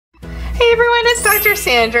Hey everyone, it's Dr.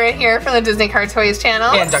 Sandra here from the DisneyCarToys channel.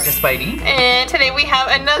 And Dr. Spidey. And today we have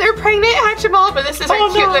another pregnant Hatchimal, but this is our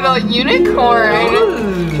cute little unicorn.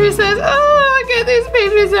 Ooh. She says, oh, look at these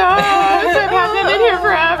babies. Oh, I've had them in here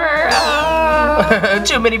forever. Oh.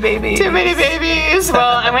 Too many babies. Too many babies.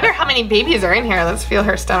 Well, I wonder how many babies are in here. Let's feel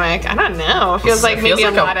her stomach. I don't know. It feels like maybe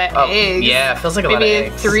a lot of eggs. Yeah, it feels like a lot of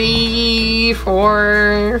eggs. Maybe 3,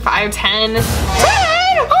 4, 5, 10. 10!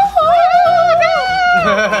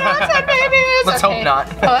 Let's hope not.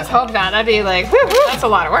 Oh, let's hope not. That'd be like, whew, that's a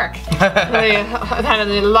lot of work. That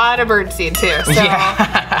is a lot of birdseed too. So,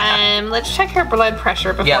 yeah. Let's check her blood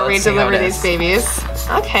pressure before we deliver these babies.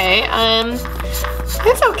 Okay.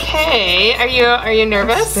 It's okay. Are you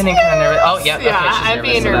nervous? Feeling kind of nervous. Oh, yeah. Yeah, okay, I'd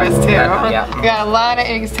be nervous too. Yeah. We got a lot of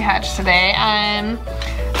eggs to hatch today.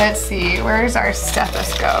 Let's see. Where's our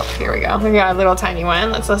stethoscope? Here we go. We got a little tiny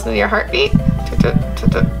one. Let's listen to your heartbeat.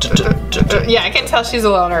 Yeah, I can tell she's a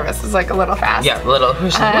little nervous. It's like a little fast. Yeah, a little.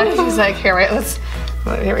 She's like, here, wait,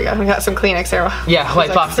 here we go. We got some Kleenex there. Yeah,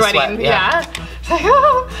 wipe off the sweat. Yeah. She's like,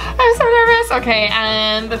 oh, I'm so nervous. Okay,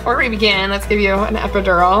 and before we begin, let's give you an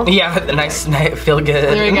epidural. Yeah, the nice, feel good.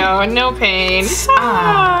 There we go. No pain.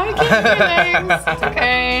 I can't do your legs. It's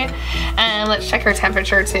okay. And let's check her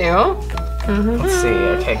temperature too. Let's see.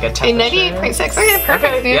 Okay, good temperature. 98.6. Okay,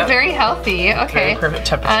 perfect. Okay, yep. Very healthy. Okay. Very perfect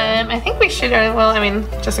temperature. I think we should. Well, I mean,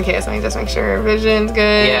 just in case, let me just make sure vision's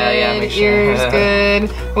good. Yeah. Make sure. Ears good.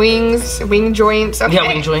 Wing joints. Okay. Yeah,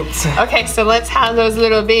 wing joints. Okay, so let's have those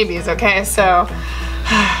little babies. Okay, so.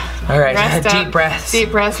 All right. Deep breaths. Deep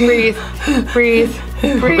breaths. Breathe. Breathe.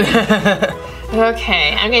 Breathe.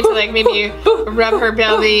 Okay, I'm going to like maybe rub her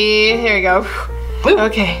belly. Here we go.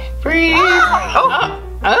 Okay. Breathe.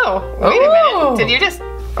 Oh, wait a minute. Did you just,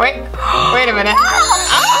 wait a minute.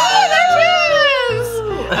 Oh, there she is.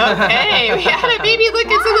 Okay, we had a baby. Look,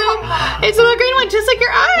 it's a little green one, just like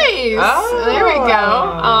your eyes. Oh. There we go.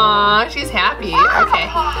 Aw, she's happy.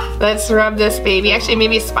 Okay, let's rub this baby. Actually,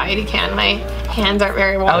 maybe Spidey can. My hands aren't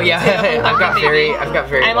very warm. Oh yeah, I've got very.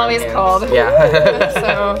 I'm always hands. cold. Yeah.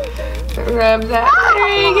 So rub that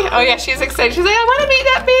egg. Oh yeah, she's excited. She's like, I want to meet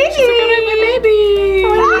that baby. She's like, I want to meet the baby. I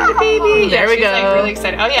want to meet the baby. There we she's go. Like really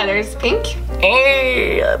excited. Oh yeah, there's pink.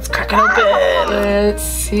 Hey, let's crack it open. Let's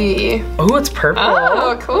see. Oh, it's purple.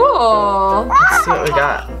 Oh, cool. Let's see what we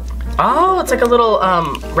got. Oh, it's like a little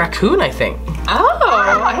raccoon, I think. Oh,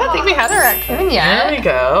 I don't think we had a raccoon yet. There we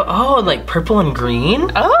go. Oh, like purple and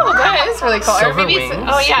green. Oh, that is really cool. Silver wings.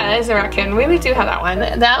 Oh yeah, that is a raccoon. We do have that one.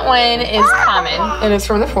 That one is common, and it's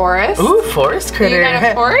from the forest. Ooh, forest critter. You got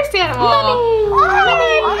a forest animal.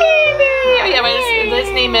 Mommy, baby. Oh yeah,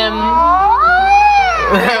 let's name him.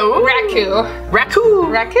 Raccoon.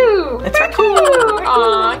 It's Raccoon.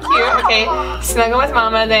 Aw, cute. Okay, snuggle with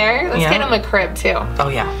Mama there. Let's get him a crib too. Oh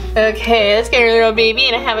yeah. Okay, let's get her little baby,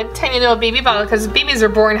 and I have a tiny little baby bottle because babies are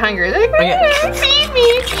born hungry. They're like, feed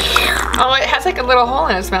me. Oh, it has like a little hole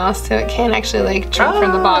in its mouth, so it can actually like drink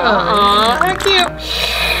from the bottle. Aw, how cute.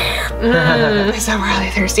 So we're really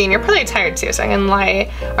thirsty, and you're probably tired too, so I can lie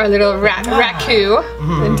our little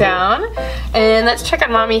raccoon down. And let's check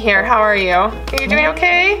on Mommy here. How are you? Are you doing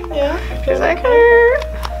okay? Yeah. She's like,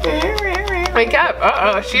 wake up.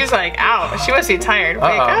 Uh-oh, she's like, ow. She must be tired. Wake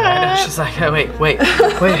up. I know. She's like, wait.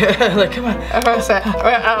 Like, come on.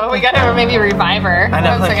 Oh, we gotta maybe revive her. I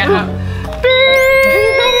know.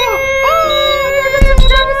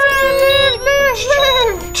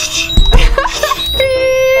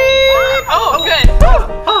 Oh, good.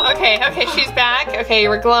 Okay, she's back. Okay,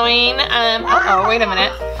 we're glowing. Wait a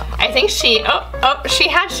minute. I think she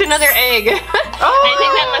hatched another egg. I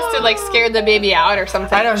think that must have like scared the baby out or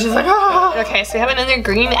something. I know, she's like, oh. Okay, so we have another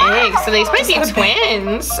green egg. So these might be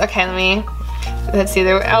twins. Okay, let's see.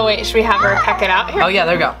 Oh wait, should we have her peck it out? Here. Oh yeah,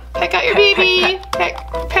 there we go. Peck out your baby. Peck.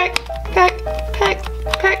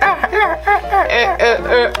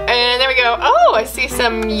 And there we go. Oh, I see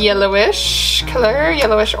some yellowish color,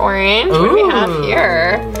 yellowish orange. What do we have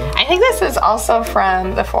here? I think this is also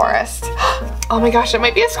from the forest. Oh my gosh, it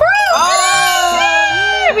might be a squirrel.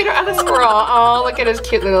 Oh, we don't have a squirrel. Oh, look at his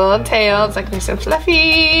cute little tail. It's like nice and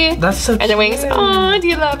fluffy. That's so cute. And the wings. Oh, do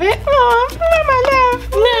you love it? Oh, my love.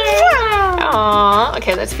 No. Oh,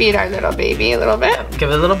 okay, let's feed our little baby a little bit. Give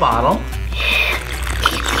it a little bottle.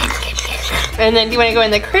 And then do you want to go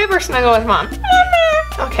in the crib or snuggle with Mom?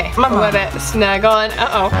 Okay, Mama. Let it snuggle and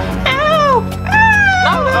Ow!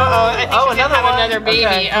 I think we have another baby.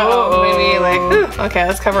 Okay. Maybe like, okay,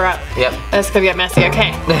 let's cover up. Yep. This could get messy,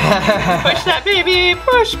 okay. Push that baby,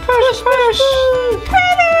 push. Brother!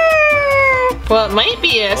 Well, it might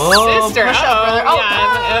be a sister. Push up, brother.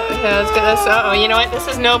 Yeah, let's get this. You know what? This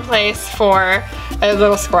is no place for A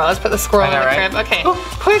little squirrel. Let's put the squirrel in the crib. Okay.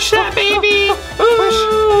 Push that baby. Push.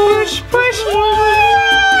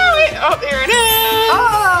 Oh, there it is. Oh.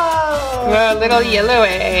 A little yellow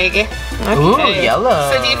egg. Okay. Ooh,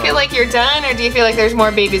 yellow. So do you feel like you're done, or do you feel like there's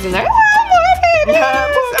more babies in there?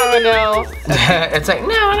 Oh no. It's like, no,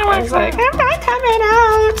 I don't want to. Like, I'm not coming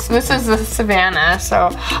out. So this is the savannah, so.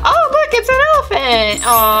 Oh, look, it's an elephant.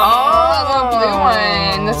 Oh, the blue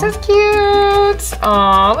one. This is cute.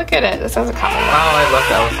 Oh, look at it. This has a collar. Oh, I love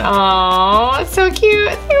the elephant. Oh, it's so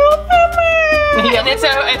cute. And it's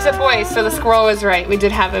a boy, so the squirrel was right. We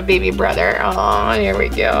did have a baby brother. Oh, here we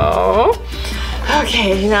go.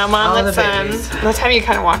 Okay, now Mom, let's have you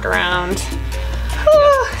kind of walk around.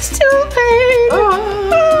 Oh, still pain.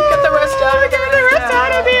 Get the rest out. Get the rest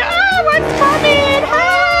out of me. Oh, what's coming?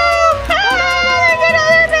 Help!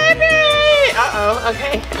 Another baby.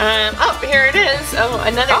 Okay. Oh, here it is. Oh,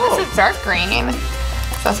 another. This is dark green.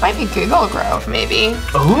 So this might be Google Grove, maybe.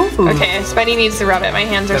 Ooh. Okay, Spidey needs to rub it. My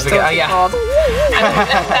hands are still cold. I'm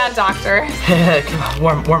a bad doctor. Come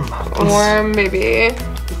on, warm. Warm, baby.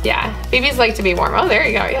 Yeah, babies like to be warm. Oh, there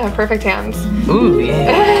you go. Yeah, perfect hands. Ooh,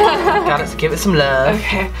 yeah. Gotta give it some love.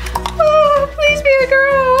 Okay. Oh, please be a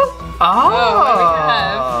girl. Oh, what do we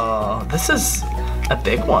have? This is a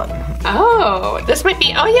big one. Oh, this might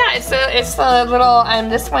be. Oh yeah, it's a little.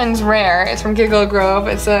 This one's rare. It's from Giggle Grove.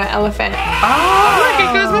 It's an elephant. Oh, look,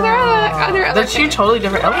 it goes with our other elephant. They're two totally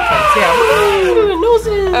different elephants. Yeah. Ooh,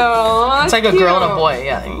 noses. Oh, it's like a girl and a boy.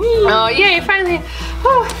 Yeah. Oh yay! Finally.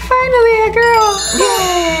 Oh, finally a girl.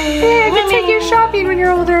 Yay! Yay! I can take you shopping when you're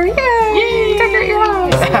older. Yay! Decorate your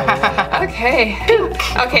house. Okay.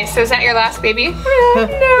 Okay. So is that your last baby? No.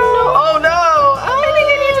 Oh no! I think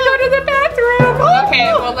I need to go to the bathroom. Okay,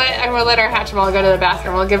 we'll let our Hatchimal go to the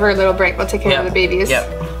bathroom. We'll give her a little break. We'll take care of the babies.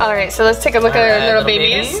 Yep. All right, so let's take a look at our little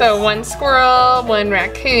babies. So one squirrel, one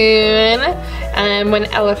raccoon, one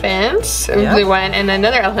elephant, a blue one, and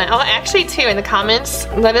another elephant. Oh, actually, too, in the comments,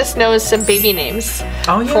 let us know some baby names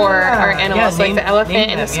for our animals, like the elephant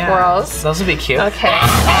and the squirrels. Yeah. Those would be cute. Okay. I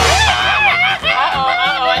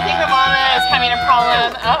think the mama is having a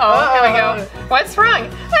problem. Here we go. What's wrong?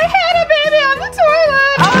 I had a baby on the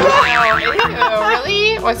toilet. Oh,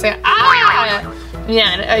 really? What's it?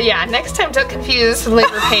 Yeah, next time don't confuse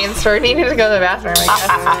labor pains for needing to go to the bathroom, I guess.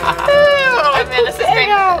 Oh man, this is great.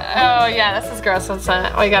 Oh yeah, this is gross. We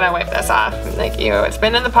gotta wipe this off. Thank you. It's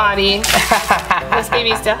been in the potty. This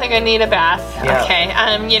baby's definitely gonna need a bath. Yep. Okay,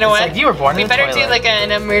 you know what? Like you were born in the toilet. We better do like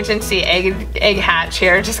an emergency egg hatch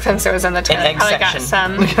here, just because it was in the toilet. Probably got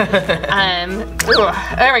some.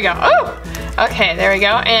 There we go. Oh! Okay, there we go.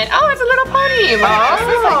 And it's a little pony. Wow, this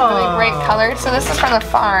is like really bright colored. So this is from the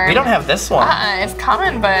farm. We don't have this one. It's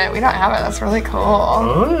common, but we don't have it. That's really cool.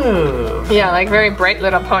 Ooh. Yeah, like very bright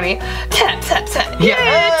little pony. Tap, tap, tap. Yeah,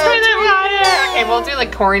 turn that water. Okay, we'll do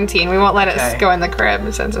like quarantine. We won't let it go in the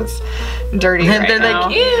crib since it's dirty right they're now.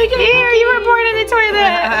 Like, here, you were born in the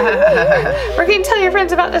toilet. We're going to tell your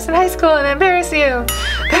friends about this in high school and embarrass you.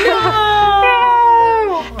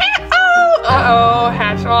 Uh-oh,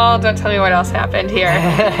 Hatchimals, don't tell me what else happened here.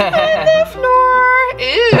 On the floor.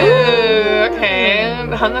 Ew, okay,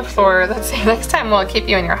 on the floor. Let's see, next time we'll keep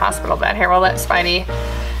you in your hospital bed. Here, we'll let Spidey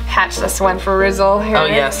hatch this one for Rizzle. Here. Oh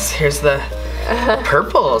yes, here's the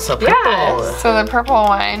purple, so purple. Yeah, so the purple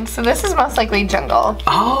one. So this is most likely jungle.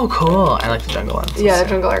 Oh, cool. I like the jungle ones. Yeah, the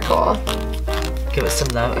jungle are cool. Give it some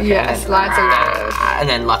love. Okay. Yes, lots of love. And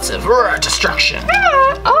then lots of destruction.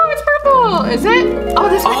 Yeah. Oh, it's purple. Is it? Oh,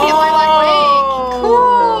 this might be lilac wing.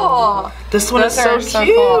 Cool. This one is so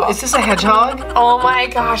cute. Cool. Is this a hedgehog? Oh my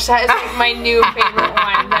gosh, that is like my new favorite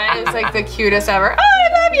one. That is like the cutest ever. Oh, I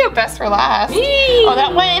love you. Best for last. Oh,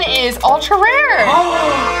 that one is ultra rare.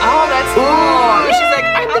 Oh, that's cool. She's like,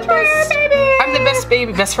 I'm the best. I'm the best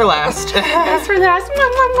baby. Best for last. Best for last.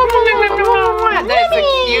 That's the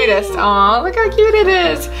cutest. Oh, look how cute it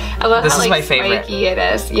is. I love how like spiky it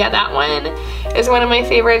is. Yeah, that one is one of my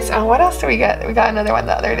favorites. Oh, what else do we get? We got another one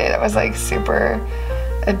the other day that was like super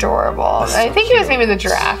adorable. I think it was maybe the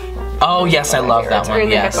giraffe. Oh yes, I love that one.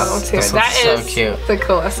 Yes, that is so cute. The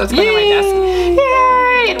coolest. Let's put it on my desk.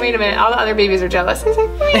 Yay! And wait a minute, all the other babies are jealous. He's like,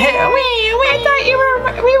 I thought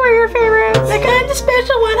we were your favorites. Like I'm the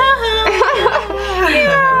special one,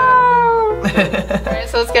 Alright,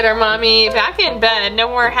 so let's get our mommy back in bed. No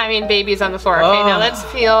more having babies on the floor. Okay, now let's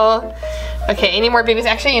feel. Okay, any more babies?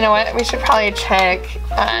 Actually, you know what? We should probably check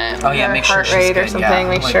make sure heart she's rate good. or something.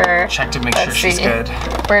 Make sure. Check to make sure she's good.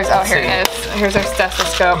 Where's here it is. Here's our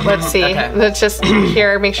stethoscope. Let's see. Okay. Let's just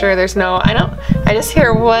hear. Make sure there's no. I just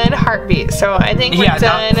hear 1 heartbeat. So I think we're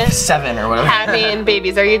done. Not 7 or whatever. Having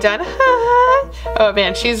babies. Are you done? Oh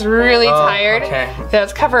man, she's really tired. Okay.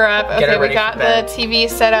 Let's cover her up. Okay, we got the TV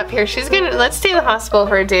set up here. She's gonna. Let's stay in the hospital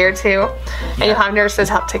for a day or 2, and you'll have nurses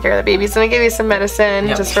help take care of the babies. And I give you some medicine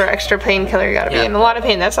just for extra painkiller. You gotta be in a lot of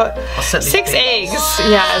pain. That's 6 eggs.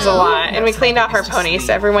 Yeah, is a lot. And we cleaned out her pony,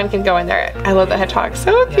 so everyone can go in there. I love the hedgehog.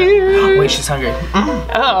 So cute. Wait, she's hungry.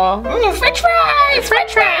 French fries!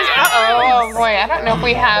 French fries! Oh boy, I don't know if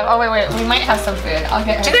we have. Oh wait, we might have some food. I'll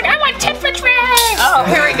get her. She's like, I want 10 French fries! Oh,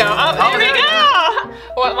 here we go. Oh, there we go!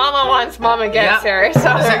 What Mama wants, Mama gets her. So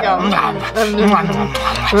there we go. There we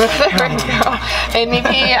go. And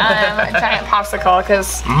maybe a giant popsicle,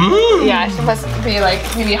 because yeah, she must be like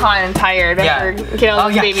maybe hot and tired after getting all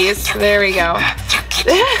these babies. There we go.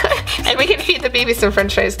 And we can feed the babies some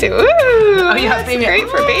French fries too. Ooh, that's great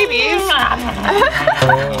for babies.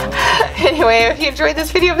 Anyway, if you enjoyed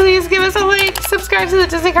this video, please give us a like, subscribe to the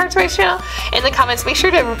DisneyCarToys channel. In the comments, make sure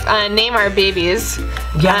to name our babies.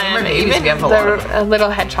 Yeah, name our babies. Even the little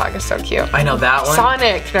hedgehog is so cute. I know that one.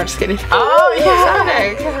 Sonic. No, just kidding. Oh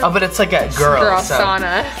yeah. Sonic. Oh, but it's like a girl. So.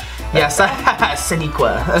 Sauna. Yes,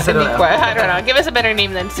 Saniqua. I don't know. Give us a better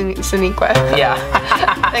name than Saniqua. Yeah.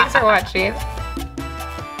 Thanks for watching.